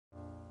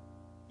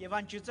giờ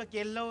văn chú cho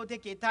cái lô thế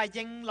cái thay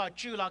dân lò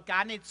chữ lò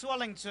cá này xua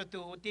lên sửa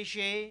tụ tí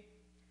xế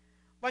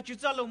và chú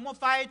cho lùng mua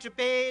phai cho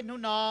bê nụ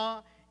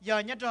nó giờ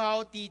nhất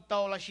rồi thì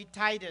tàu là she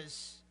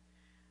Titus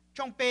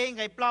trong bê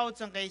ngày plau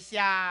trong ngày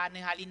xa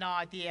nên hà li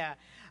nói thì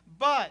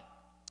but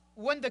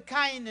when the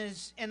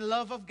kindness and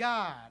love of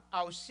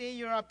God our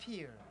Savior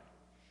appeared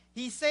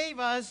He saved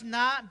us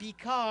not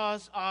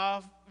because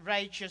of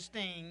righteous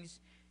things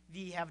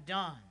we have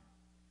done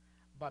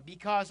but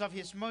because of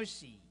His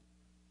mercy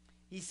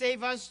He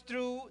saved us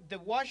through the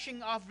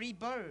washing of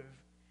rebirth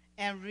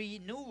and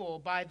renewal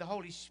by the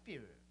Holy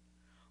Spirit,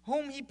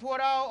 whom He poured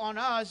out on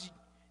us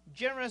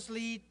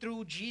generously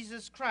through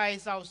Jesus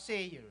Christ our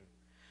Savior,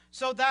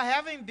 so that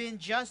having been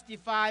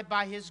justified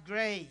by His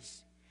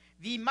grace,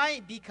 we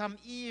might become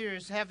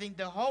heirs having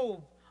the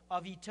hope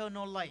of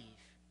eternal life.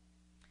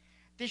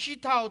 Thì khi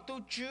thảo tu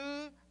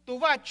chữ, tu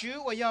va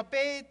chữ và ya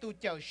bê tu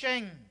chào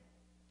sinh,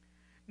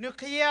 nước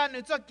kia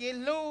nước cho cái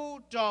lưu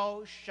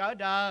trầu sở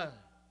đời.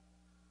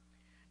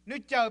 Nếu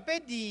chờ bé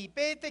đi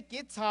bé tới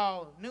kết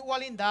thảo nếu qua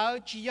linh đạo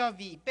chỉ do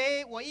vì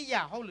bé và ý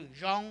giả hậu lử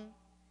rong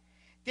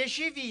thế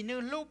chỉ vì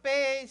nếu lúc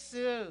bé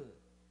xưa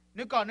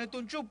nếu còn nếu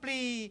tuân chú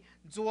pli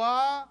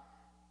chúa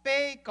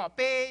bé có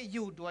bé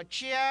dù đùa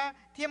chia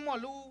thêm một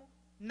lu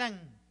nâng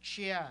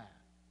chia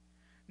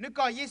nếu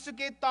có Giêsu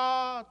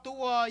Kitô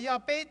tua do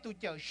bé tu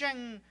chờ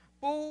sinh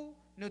bu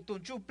nếu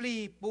tuân chú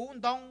pli bu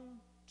đông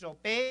rồi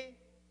bé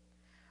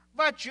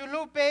và chú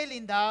lúc bé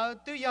linh đạo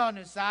tự do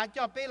nữ xã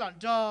cho bé làm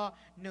cho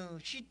nữ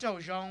sĩ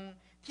trâu rong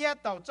thiết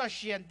tàu cho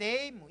xuyên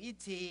tế một ít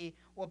thì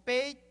và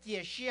bé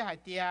chia sẻ hai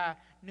tia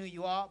nữ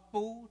yếu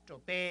bú cho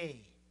bé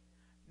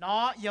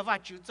nó giờ và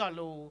chú cho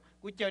lù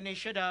của chờ nên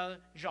sẽ đỡ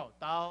rõ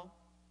tao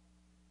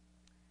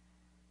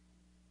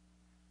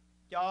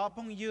cho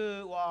phong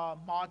dư và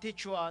mò thiết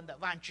chuan đã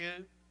vạn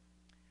chữ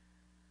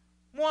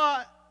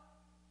mua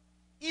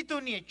ít tu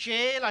nhiệt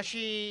chế là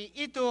gì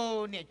ít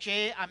tu nhiệt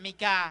chế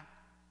America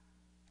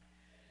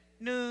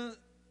nữ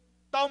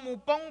tàu mù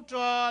bông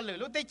cho lửa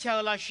lúc tới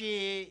chờ là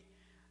gì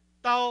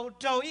tàu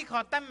trâu ít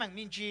khó tâm mạng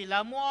mình chỉ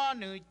là mua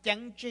nữ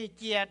chẳng chơi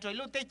chia rồi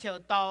lúc tới chờ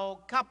tàu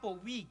couple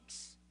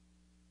weeks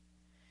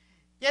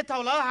vậy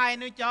thầu lỡ hai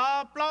nữ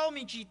cho plau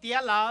mình chỉ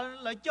tiếc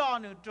là cho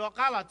nữ cho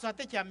cá là cho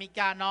tới chờ mình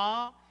cả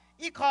nó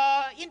ít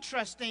khó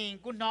interesting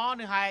của nó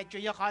nữ hai cho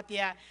yêu khó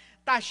tiếc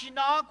ta chỉ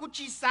nó cũng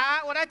chỉ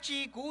xả và đã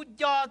chỉ cũng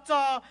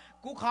cho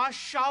cũng khó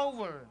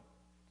shower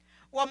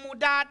và mù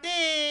đa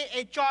đi,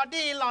 cho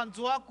đi làm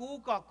chúa cú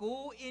có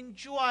cú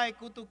enjoy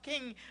cú tu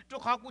king, cho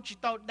họ cú chỉ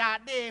tàu đa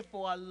đi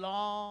for a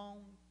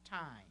long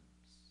time.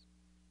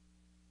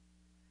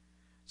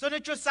 So nếu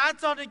cho sáng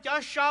cho nên cho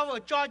shower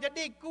cho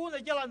đi cú là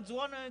cho làm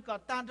chúa nữa có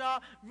tan ra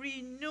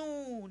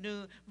renew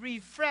nữa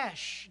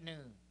refresh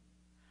nữa.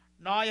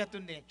 Nói cho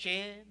tôi nè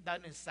chế đã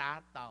nữa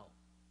sáng tàu.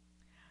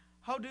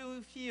 How do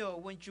you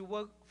feel when you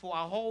work for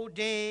a whole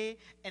day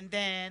and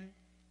then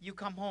you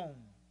come home?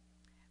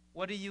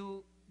 What do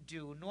you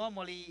do?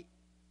 Normally,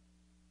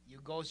 you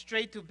go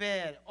straight to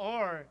bed,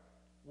 or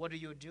what do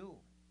you do?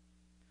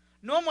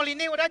 Normally,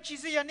 nếu đã chỉ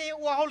sử này,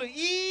 wow, hồi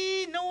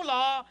ý nô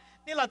là,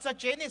 nếu là cho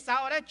chế này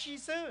sao đã chỉ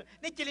sử,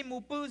 nếu chỉ là mù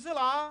bự sử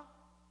là,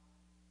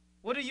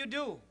 what do you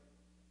do?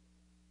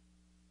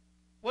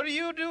 What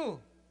do you do?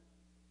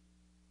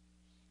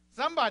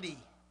 Somebody.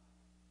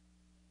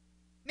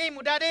 Nếu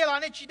mù đa đê là,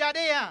 nếu chỉ đa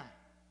đê à,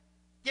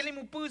 chỉ là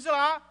mù bự sử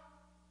là.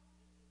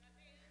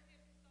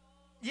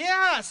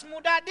 Yes,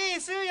 muda đi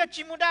sư ya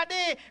chỉ muda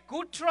đi, cứ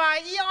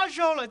try yêu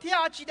rồi là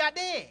theo chỉ đa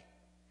đi.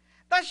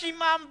 Ta chỉ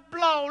mà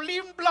blow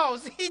lim blow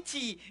gì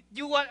chỉ,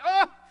 you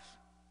are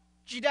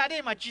chỉ đa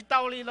đi mà chỉ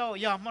tao li lo,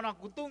 ya mà nó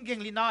cứ tung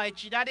kinh li nói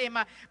chỉ đa đi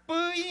mà,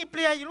 bự ý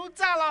plea you lúc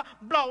ra là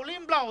blow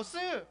lim blow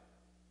sư.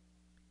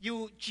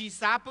 You chỉ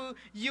sa bự,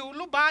 you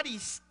lúc body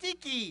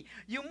sticky,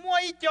 you mua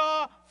ít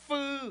cho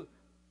phư.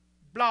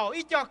 Blow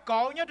ít cho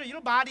cổ nhớ rồi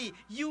you body,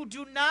 you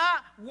do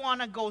not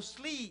wanna go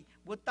sleep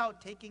without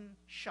taking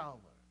shower.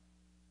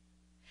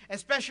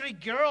 Especially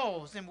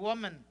girls and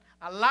women.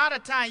 A lot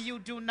of time you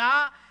do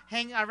not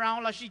hang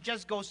around like she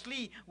just go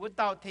sleep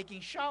without taking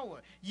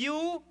shower.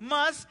 You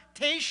must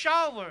take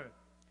shower.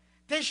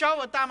 Take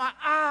shower tama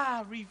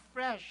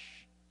refresh.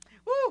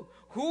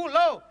 Hu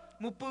lo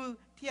mupu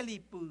tiali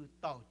pu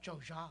tao cho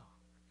ja.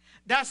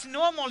 That's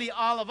normally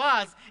all of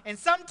us. And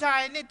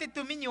sometimes ne te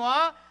tu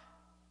minyo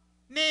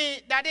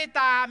ne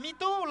dadeta mi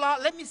tu la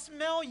let me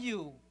smell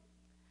you.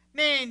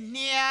 Ne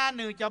nia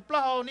nu cho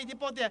plo ni ti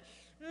po te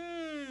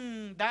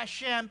that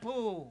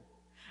shampoo,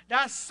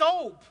 that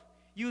soap,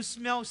 you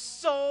smell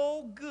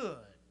so good.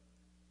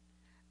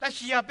 That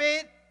she a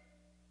bit,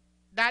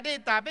 that day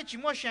ta bit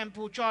more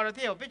shampoo cho the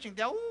tail, bitching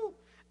there,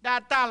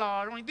 that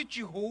tala only did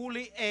you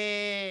holy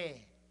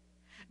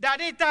that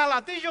day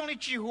tala, this only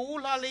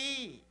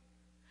chihulali.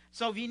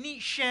 So we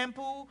need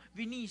shampoo,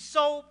 we need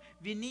soap,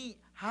 we need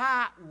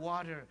hot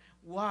water.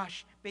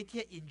 Wash, but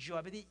here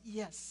enjoy, but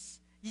yes.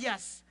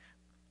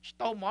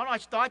 Tao món là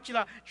tao chỉ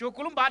là cho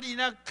cô lúc body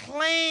nó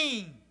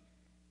clean,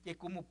 cái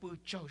cô một bự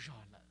trâu rồi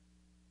là.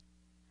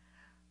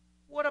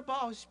 What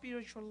about our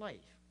spiritual life?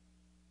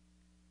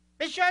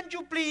 Bây giờ anh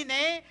chụp lì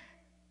này,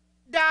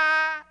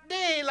 đã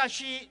là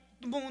chỉ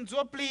muốn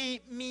chúa pli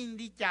mình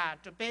đi trả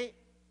cho bé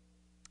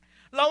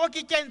là我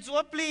给建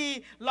筑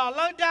pli là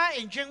lỡ đã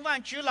in chứng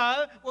văn chữ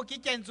lỡ我给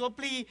建筑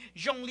pli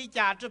dùng lý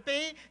trả cho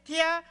bé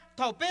thế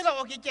thầu bé là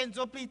我给建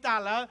筑pli ta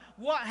lỡ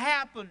what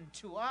happened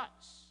to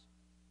us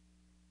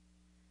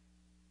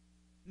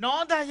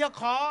nó đã có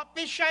khó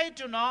bị sai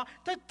cho nó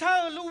ถ้าเธ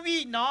อรู้วิ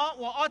nó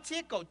我เอาเที่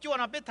ยวจวน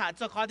เอาไปถ่าย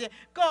จะขอเดีย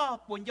ก็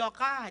ปุ่นยอ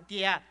ค่าเดี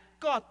ย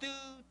ก็ตื้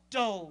อโจ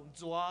ง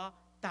จัว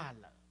ตา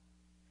ละ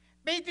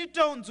ไม่ตื้อโจ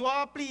งจัว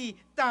ปลี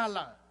ตาล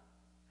ะ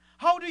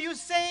How do you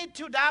say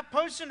to that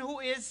person who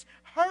is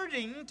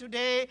hurting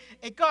today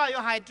ไอ้ก็อ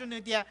ยู่หายจน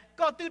เดีย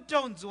ก็ตื้อโจ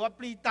งจัวป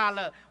ลีตาล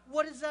ะ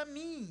What does that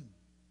mean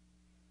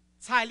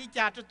ใช่ลิจ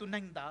าจะตุ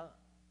นังเดอ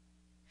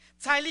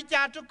ใช่ลิจ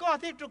าจะก็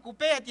ที่จะกูเ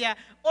ป้เดีย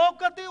โอ้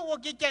ก็ตื้อว่า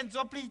กินจั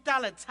วปลีตา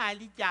ละใช่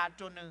ลิจา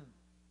จนนึง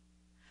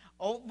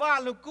โอ้ว่า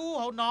ลูกกูเ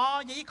ขาเนาะ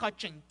ยี่ขอ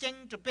จังจัง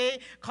จะไป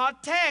ขอ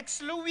text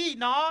ลูก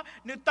เนาะ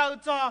นึกเตา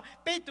จอ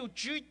ไปตู่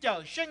จื้อเจ้า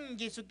ซึ่ง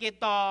ยิสุเก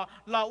ตอ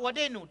เราว่าไ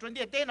ด้หนูจนเ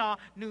ดียเต้เนาะ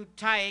นึกไ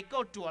ทยก็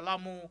จั่วเรา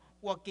มู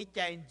ว่ากิจใจ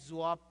จั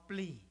วป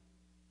ลี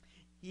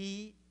He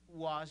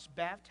was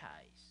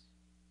baptized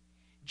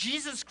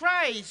Jesus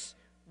Christ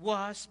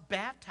was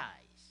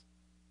baptized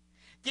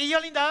กี่ยอ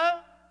ลินเดอ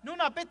นู่น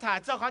เอาไปถ่าย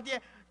เจ้าเขาเดีย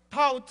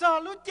thầu cho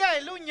lúc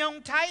chơi lúc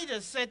nhung thấy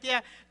được sự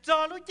tiệt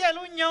cho lúc chơi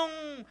lúc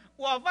nhung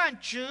và văn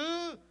chữ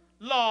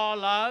lò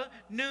lỡ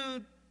nữ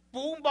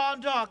bốn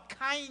bọn cho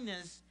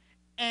kindness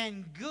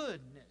and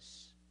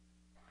goodness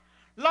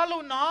lò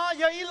lù nó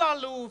giờ ý lò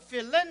lù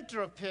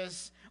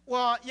philanthropist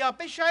và giờ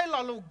bây giờ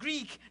lò lù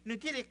Greek nữ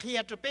ที่เขีย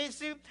นจะเป็น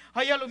ซึ่ง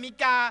họ giờ lùมี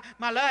กา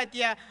มาเลยเ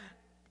ดีย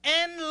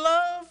and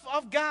love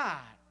of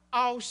God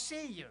our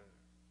Savior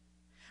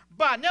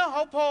But now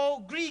how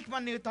Paul Greek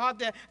man nu thought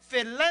the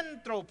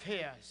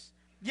philanthropist.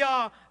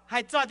 Ya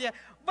hai cho the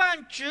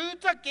van chữ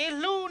cho cái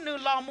lu nu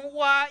lo mu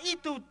wa i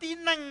tu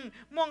tin năng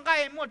mong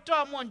gai mo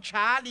cho mon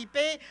cha li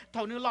pe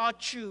thầu nu lo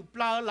chữ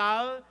pla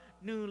la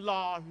nu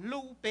lo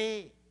lu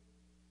pe.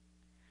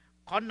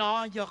 Còn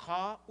nó giờ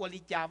khó wa li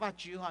cha va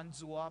chữ hoàn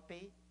zua pe.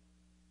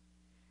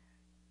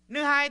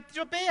 Nữ hai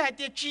cho bé hai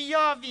tiệt chỉ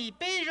ở vì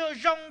bé rồi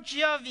rong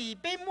chỉ ở vì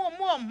bé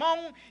mua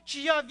mong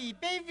chỉ ở vì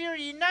bé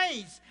very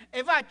nice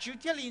ấy và chú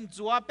thiên linh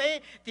chúa bé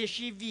thì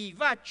chỉ vì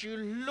và chú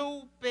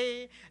lưu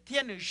bé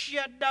thiên nữ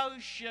xia đâu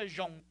xia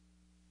rong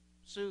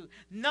so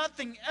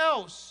nothing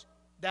else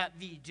that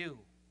we do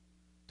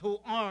to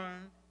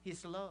earn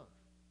His love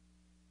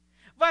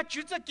và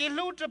chúจะกิน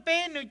ลูกจะ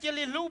bé nữ chỉ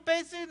li lưu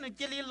bé sư nữ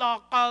chỉ li lọ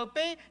cờ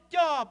bé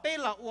cho bé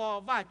là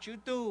và chú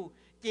tu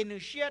chỉ nữ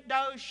xia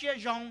đâu xia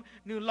rong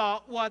nữ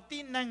lọ và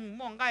tin năng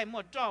mong gai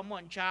một trò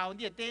một chào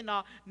địa tên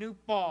nó nữ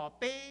bỏ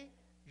bê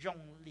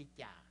rong lì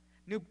chả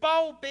nữ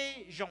bao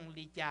bê rong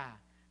lì chả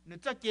nữ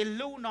cho chỉ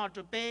lưu nó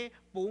cho bê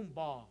bốn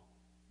bò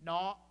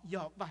nó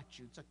giờ và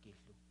chú cho chỉ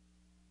lưu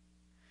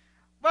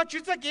và chú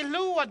cho chỉ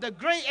lưu là the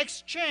great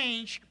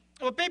exchange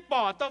và bê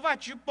bỏ tao và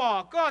chú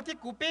bỏ cóที่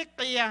กูbê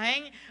kia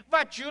hành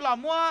và chú là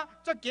mua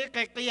cho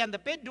cái kia để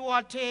bê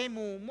đua thế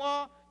mù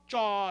mua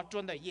cho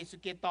chuẩn đời Giêsu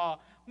Kitô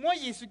mỗi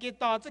Giêsu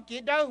Kitô cho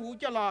cái đau hú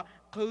cho là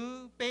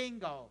cứ bên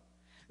gầu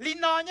lý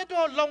nó nhớ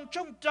đồ lòng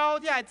trong trâu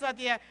thì ai cho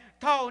thì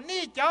thầu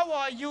ni cháu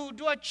vào dù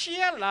đua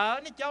chia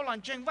lỡ ni cháu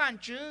làm chân văn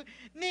chữ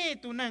ni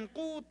tụ năng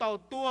cu tàu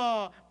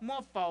tua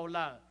mua phẩu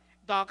lỡ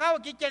đó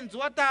các cái chân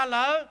chúa ta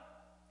lỡ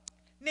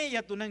ni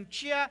giờ tụ năng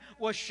chia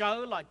và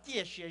sợ là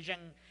chia sẻ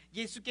rằng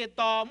Giêsu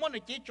Kitô mỗi người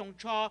chỉ trồng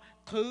cho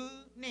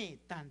cứ ni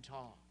tan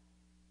cho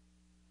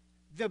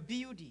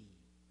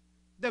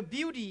the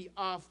beauty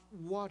of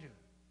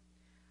water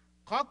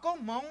khó có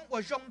mong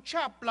và rong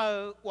chắp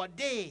lờ và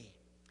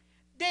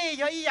đê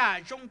giờ ý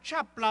à rong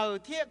chắp lờ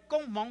thiết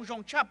công mong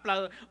rong chắp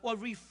lờ và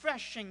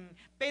refreshing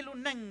bê lu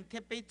nâng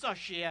thiết bê cho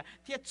xìa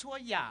thiết chua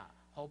giả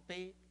họ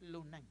bê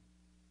lu nâng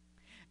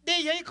đê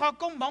giờ ý khó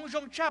công mong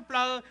rong chắp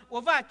lờ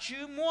và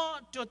chữ mua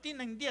cho tin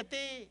nâng địa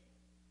tê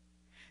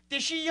thì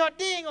xì giờ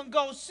đê ngon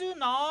gầu sư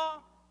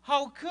nó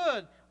how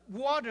could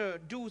water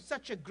do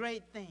such a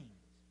great thing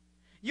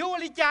yêu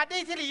lý cha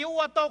đê thì yêu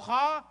và tao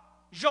khó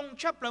rong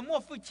chắp lờ mua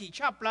phu chỉ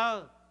chắp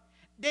lờ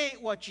đê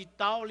và chỉ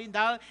tao linh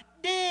đạo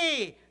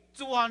đê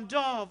chuẩn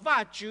cho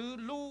và chữ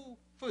lu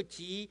phu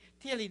chỉ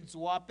thiên linh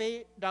chúa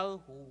bê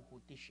đau hù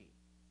tí sĩ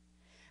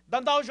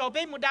đằng đầu rồi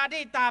bê một đá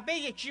đê ta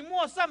bê chỉ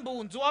mua sắm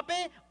bùn chúa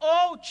bê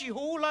ô chỉ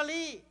hù là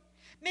li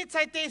nên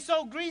chạy tê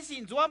so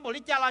greasy chúa bồ lý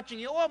cha là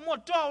chừng ô mua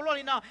trâu lo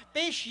li nào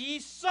bê xí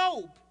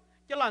soap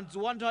cho lần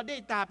chuẩn cho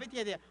đê ta bê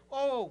thiên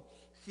ô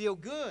feel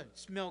good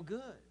smell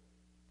good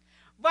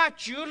và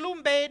chữ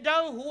lùm bê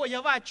đâu hùa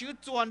ya và chữ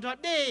chuẩn cho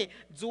đê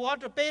chúa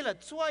cho bê là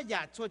chua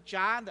ya chua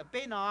chán để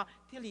bê nó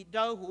thì lì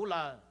đâu hù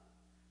là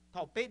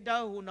thọ bê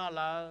đâu hù nó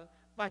là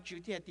và chữ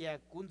thiệt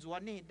thiệt cũng chúa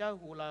nè đâu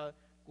hù là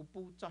cũng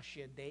bu cho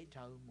xuyên đế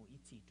thầu một ít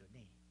gì rồi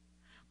nè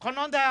còn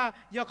nó ta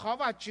ya khó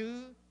và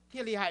chữ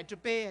thì lì hại cho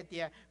bê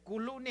thiệt cũng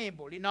lù nè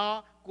bộ lì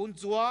nó cũng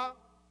chúa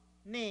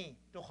nè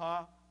cho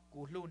khó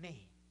cũng lù nè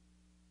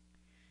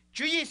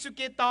Chúa Giêsu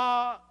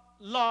Kitô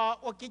lo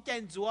ở cái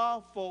chân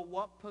chúa for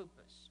what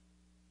purpose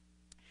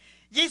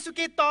耶稣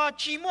基督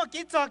chỉ mua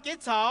cái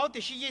chỗ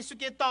thì是耶稣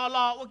基督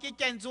lo我cái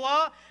kiến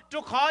chúa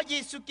cho khó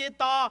耶稣基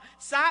督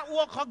xã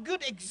我có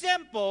good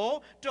example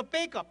cho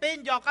bé có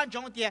bên do căn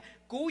trong thì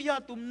cú ya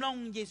tụm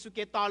nông耶稣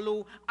基督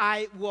lu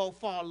I will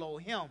follow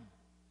him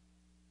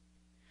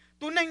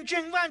tu nâng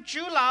chân văn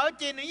chữ là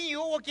trên này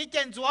yêu我cái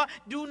kiến chúa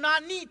do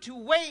not need to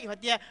wait hoặc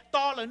là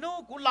to là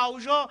nó cú lâu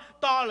rồi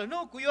to là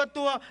nó cú yêu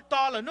tua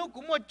to là nó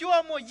cú mua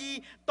chua mua gì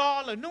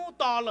to là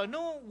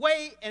nó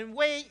wait and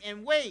wait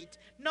and wait.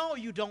 No,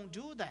 you don't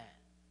do that.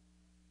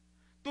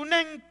 Tu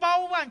nâng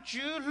bao văn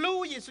chữ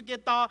lưu Giêsu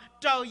Kitô,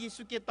 trao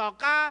Giêsu Kitô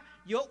cả,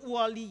 yo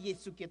ua li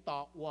Giêsu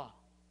Kitô ua.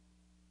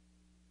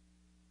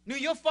 Nếu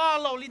yo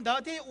follow linh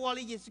đạo thì ua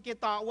li Giêsu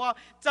Kitô ua,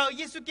 trao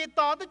Giêsu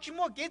Kitô đó chỉ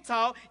một cái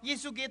trao,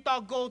 Giêsu Kitô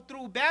go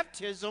through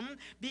baptism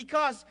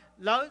because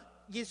lỡ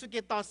Giêsu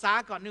Kitô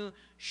xã còn nu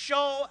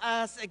show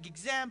us an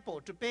example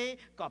to be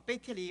có be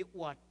thì li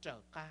ua trở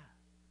cả.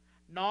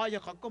 Nó yo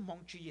có công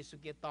mong chữ Giêsu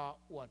Kitô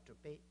ua to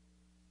be.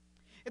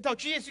 Thầu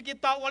Chúa Giêsu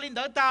Kitô qua linh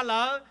đỡ ta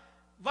lỡ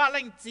và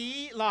lệnh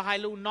chỉ là hai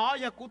lũ nó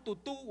ya cú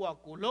tu và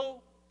cú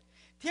lô.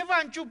 Thế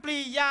văn chú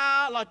bì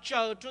ya là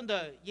chờ trong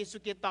đời Giêsu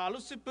Kitô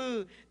lúc sư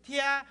bư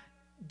thế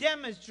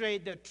demonstrate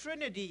the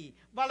Trinity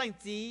và lệnh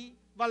chỉ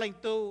và lệnh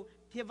tu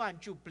thế văn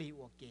chú bì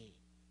và kê.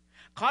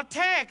 Có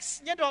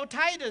text nhất đồ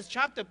Titus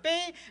chapter B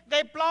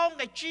ngày plong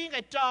ngày chi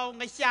ngày trâu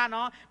ngày xa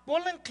nó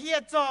bốn lần kia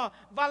cho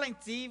và lệnh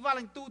chỉ và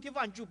lệnh tu thế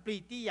văn chú bì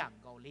tí dạng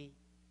gầu li.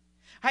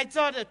 Hay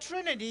cho the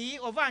Trinity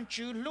ở văn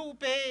chữ lưu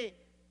bê,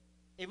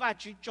 ở văn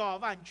chữ cho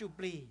văn chữ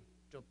bì,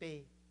 cho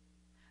bê.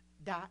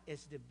 That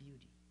is the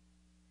beauty.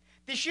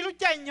 Thì khi lúc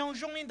chạy nhông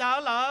trong linh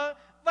đạo là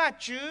văn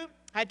chữ,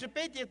 hay cho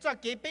bê thì cho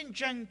cái bên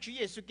chân chữ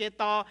Giêsu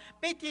Kitô,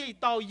 bê thì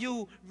tàu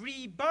you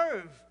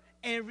rebirth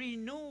and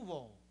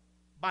renewal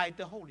by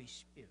the Holy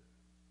Spirit.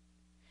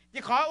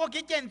 Thì khó ở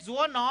cái chân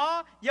chúa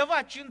nó, giờ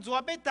văn chữ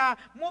chúa bê ta,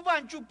 mỗi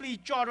văn chữ bì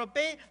cho rồi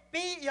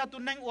bê giờ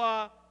tụi nâng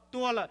ở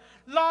tua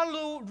là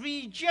lu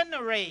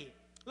regenerate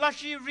là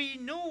she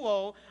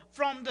renewal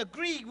from the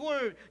Greek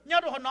word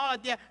nhớ đồ nó là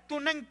tiệt tu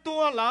nâng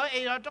tua là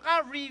ấy là cho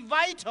cái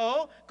revital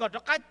có cho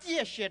cái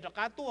chia sẻ cho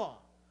cái tua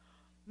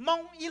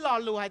mong ý là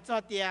lu hay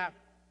cho tiệt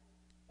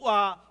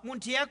và muốn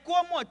tiệt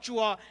qua mua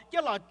chùa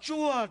cái là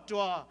chùa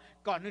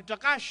còn nữa cho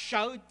cái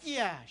sở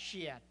chia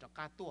sẻ cho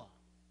cái tua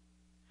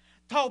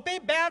thầu bị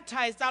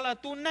baptize là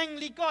tu nâng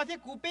lý có thế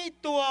cụ bị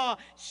tua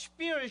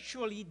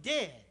spiritually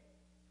dead.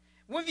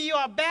 When we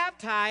are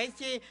baptized,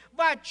 thì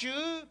và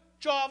chữ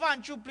cho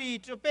văn chữ bì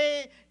cho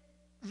bé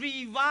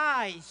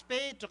revise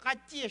bé cho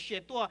các chia sẻ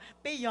tua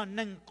bé giờ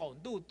nâng cổ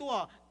đủ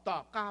tua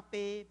tỏ các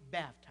bé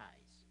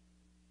baptized.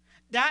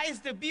 That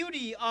is the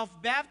beauty of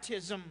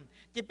baptism.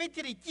 Thì bé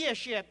thì chia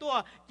sẻ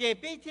tua, thì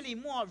bé thì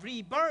mua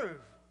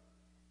rebirth.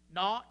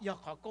 Nó giờ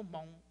có công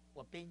mong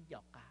của bên giờ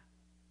cả.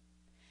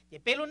 Thì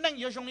bé luôn nâng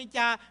giờ trong đi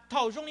cha,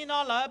 thầu trong đi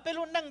nó là bé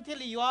luôn nâng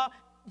thì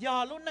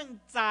giờ luôn nâng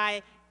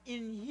dài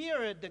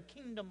inherit the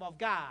kingdom of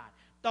God,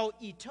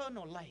 the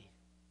eternal life.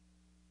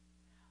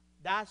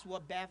 That's what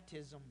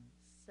baptism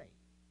says.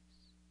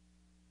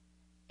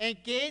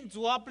 Again,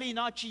 Chúa bli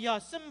nó chỉ là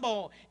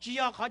symbol, chỉ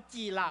là khó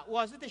chỉ là,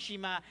 và sự thực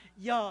mà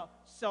là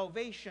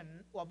salvation,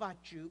 và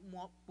Chúa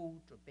mua bù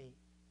cho bé.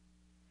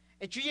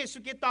 Chúa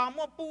Giêsu Kitô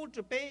mua bù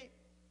cho bé.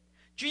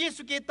 Chúa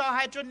Giêsu Kitô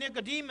hay cho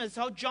Nicodemus,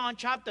 how John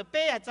chapter 3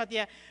 hay cho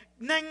tiệt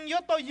nâng yếu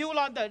tố yêu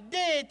lòng đời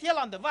đê thiết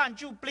lòng đời văn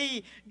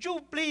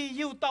Jubilee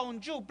yêu tông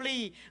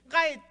Jubilee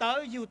gai tớ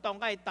yêu tông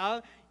gai tớ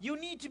you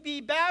need to be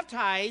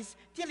baptized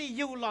thiết lý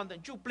yêu lòng đời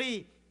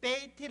Jubilee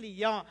tế thiết lý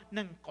do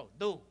nâng cổ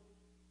đu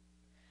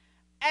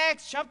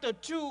Acts chapter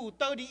 2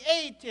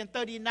 38 and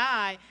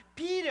 39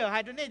 Peter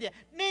hay cho nên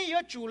nê yếu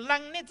chủ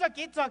lăng nê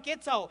cho kế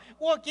chậu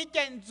và kế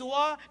kèn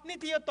chúa nê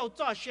thì yếu tố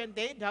cho xuyên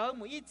tế thở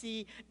một ý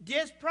chí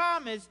this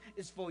promise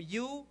is for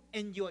you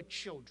and your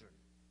children.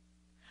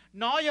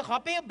 Nó giờ họ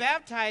bị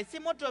baptize,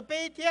 xin một chỗ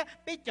bị thế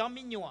bị cho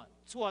mình nhọ,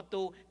 chua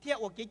tu thế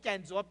ở cái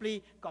chân chúa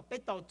bì có bị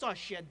tàu cho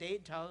xuyên để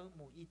thở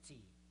một ít gì.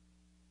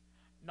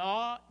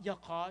 Nó giờ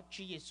họ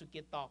Chúa Giêsu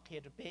Kitô khi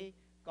được bị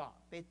có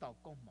bị tàu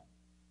công mong.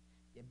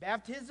 The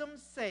baptism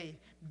say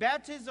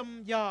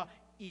baptism giờ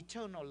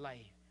eternal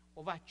life,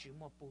 và Chúa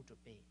một bù cho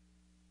bị.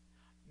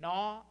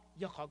 Nó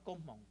giờ họ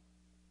công mong.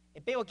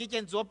 Bị ở cái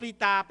chân chúa bì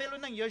ta, bị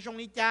luôn năng giờ trong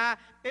đi cha,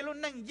 bị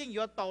luôn năngยิ่ง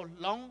giờ tàu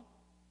long.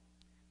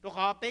 Rồi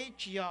họ bị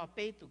chia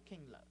bị tụ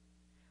kinh lợi.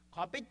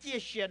 Họ bị chia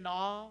sẻ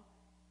nó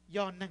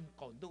do nâng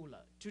cổ đủ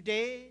lợi.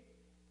 Today,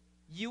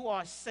 you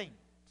are saint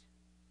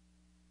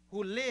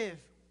who live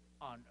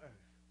on earth.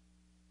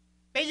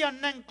 Bây giờ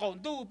nâng cổ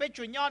đủ, bây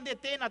giờ nhon để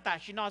tên là ta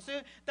chỉ nói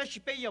sư, ta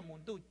chỉ bây giờ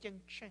muốn đủ chân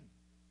chân.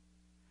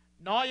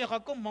 Nó giờ họ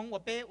cũng mong ở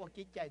bây ở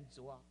cái chân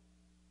chúa.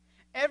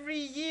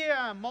 Every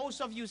year,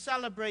 most of you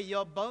celebrate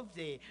your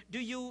birthday. Do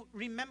you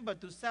remember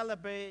to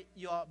celebrate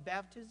your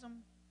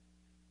baptism?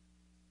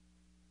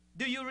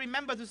 Do you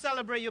remember to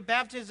celebrate your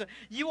baptism?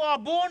 You are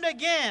born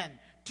again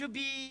to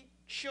be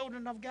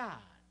children of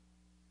God.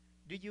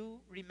 Do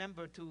you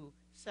remember to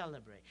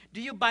celebrate?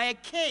 Do you buy a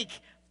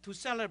cake to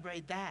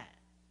celebrate that?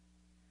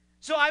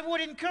 So I would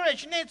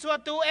encourage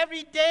Ntxuav to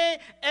every day,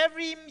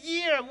 every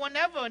year,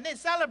 whenever they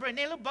celebrate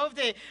their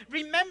birthday,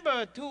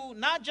 remember to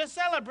not just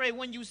celebrate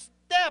when you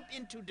step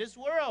into this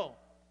world,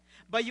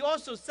 but you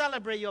also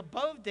celebrate your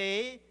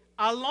birthday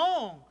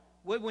along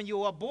with when you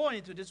were born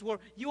into this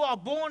world. You are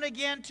born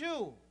again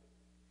too.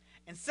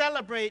 And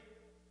celebrate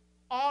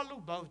all the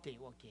birthday,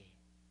 okay?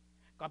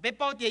 Còn bé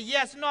birthday,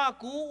 yes, no,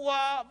 cú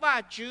wa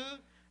va chữ,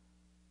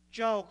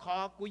 cho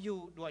khó của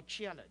you đùa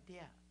chia là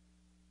there.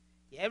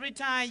 Every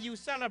time you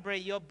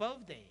celebrate your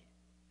birthday,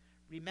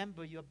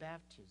 remember your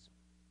baptism.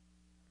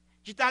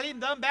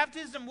 Chitalim done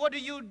baptism, what do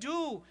you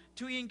do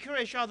to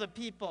encourage other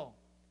people?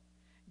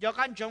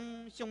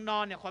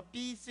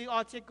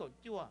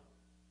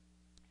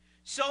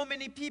 So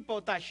many people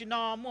that share.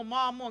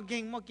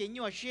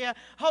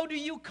 How do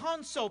you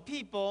console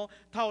people?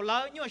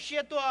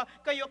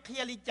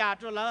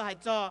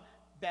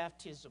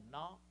 Baptism,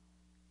 no?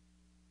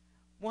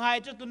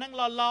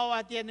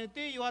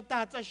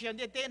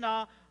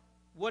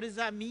 What does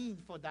that mean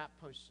for that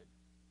person?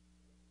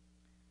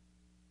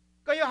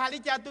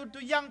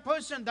 To young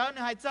person đó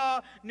hay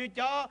cho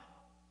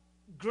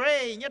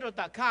gray nhất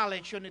là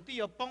college là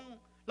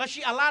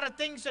a lot of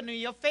things in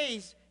your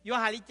face.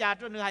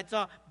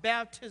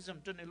 Baptism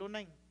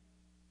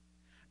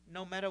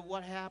no matter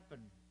what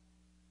happened,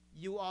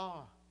 you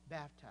are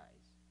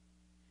baptized.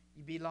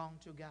 You belong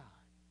to God.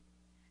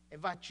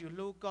 What you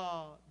look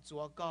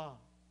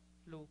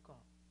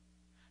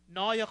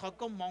nói họ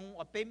có mong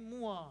ở bên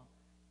mua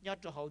nhớ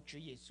cho họ Chúa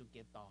Giêsu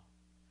Kitô.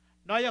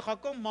 Nói họ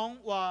có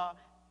mong ở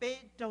bên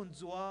trong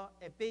Chúa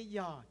ở bên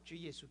giờ Chúa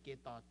Giêsu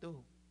Kitô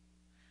tu.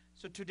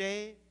 So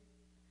today,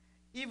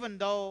 even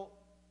though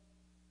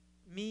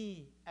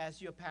me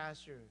as your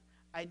pastor,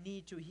 I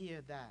need to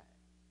hear that.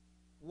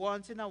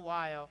 Once in a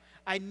while,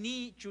 I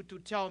need you to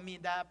tell me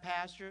that,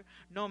 Pastor,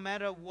 no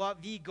matter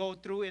what we go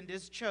through in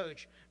this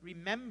church,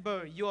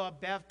 remember your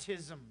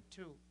baptism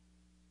too.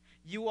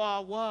 You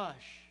are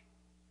washed.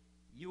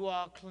 You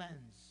are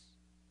cleansed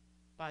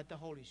by the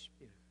Holy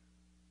Spirit.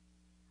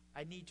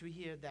 I need to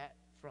hear that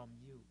from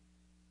you.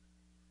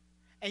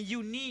 And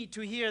you need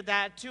to hear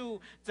that too.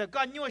 Tell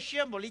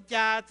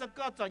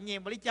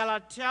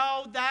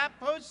that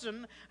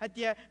person,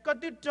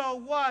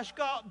 wash,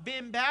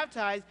 been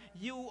baptized,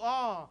 you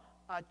are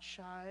a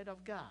child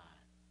of God.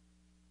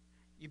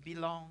 You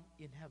belong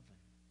in heaven.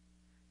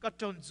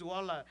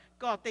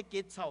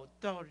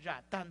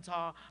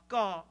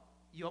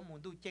 Yo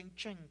muốn tu chênh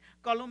chênh,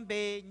 có lúc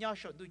bê nhau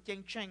sợ tu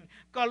chênh chênh,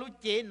 có lúc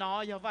chế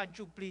nó yo van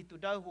chu pli tu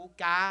đau hú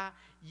cá.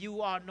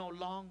 You are no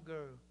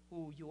longer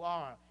who you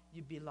are.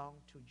 You belong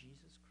to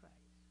Jesus Christ.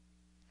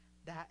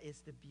 That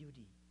is the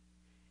beauty.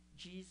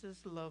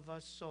 Jesus loved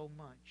us so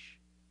much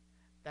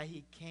that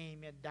he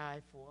came and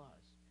died for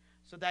us,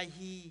 so that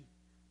he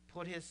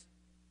put his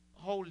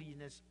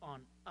holiness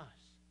on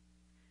us,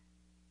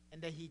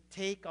 and that he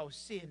take our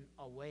sin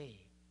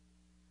away.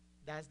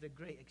 That's the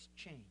great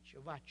exchange.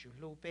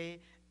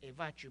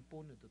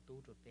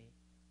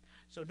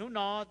 So no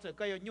no to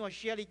go your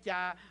share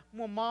cha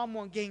more mom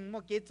more ging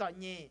more kids on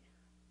ye.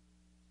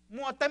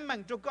 More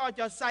tâm to go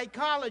your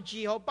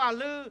psychology ho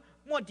palu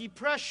more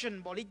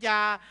depression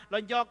bolija lo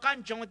yo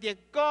kan chong tie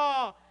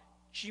go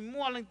chỉ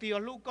mua lên tiêu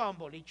lúc con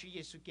bảo lý Chúa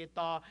Giêsu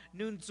Kitô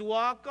nương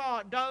Chúa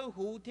có đau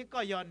hú thế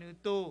có giờ nương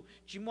tu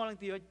chỉ mua lên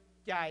tiêu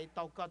chạy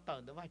tàu có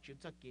tận đó và Chúa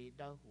cho kỹ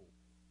đau hú.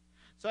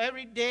 So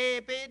every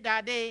day pe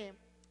da day.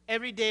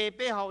 Every day,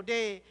 pe hậu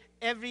day,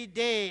 every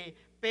day,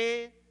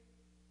 pe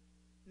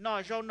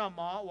no show no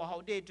more, or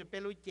hậu day to pe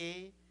lu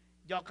chế,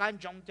 do can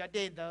trong cho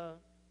day the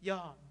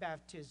your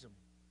baptism.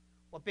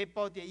 Or pe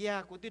bao thì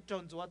ya cũng tiếp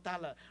tròn chúa ta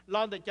là,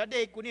 long the cho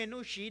day cũng nên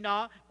nu xí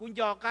nó, cũng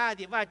do ca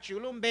thì va chịu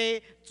luôn pe,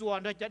 chúa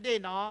nó cho day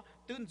nó,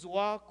 tương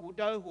chúa cũng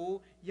đỡ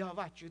hú, do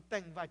va chịu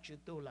tăng va chịu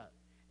tu là,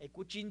 ấy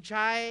cũng chín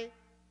trái,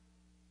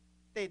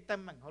 tê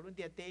tâm mình họ luôn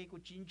tiệt tê cũng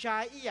chín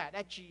trái ý à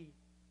đã chi,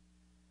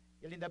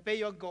 giờ lên the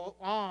pe you go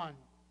on.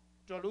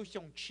 Cho lúc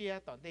xong chia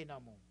tận đây nào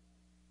mù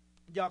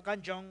do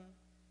căn trong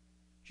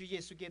Chúa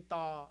Giêsu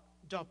Kitô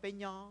cho bé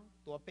nhỏ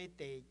tuổi bé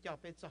tệ cho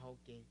bé cho hậu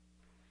kế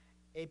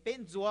ở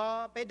bên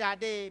chúa bé đa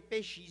đề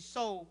bé xí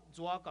sâu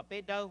chúa có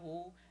bé đau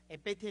hú ở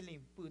bé thiên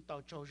linh bự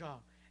tàu trâu rò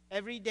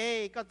every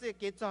day có thể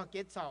kế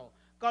chào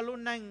có lúc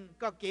năng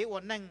có kế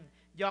ổn năng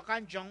do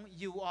căn trong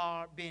you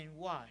are being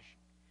washed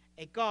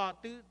ở có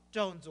tự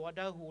tròn chúa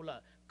đau hú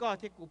là có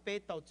thể cụ bê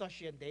tàu cho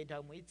xuyên để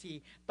đầu mấy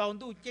chi tàu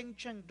tu chân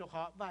chân cho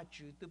họ và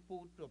chữ tư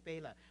bu cho bê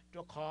là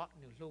cho họ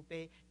nửa lô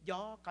bê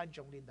gió căn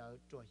trong lên đó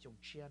cho dùng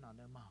chia nó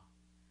nữa mà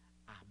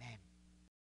amen.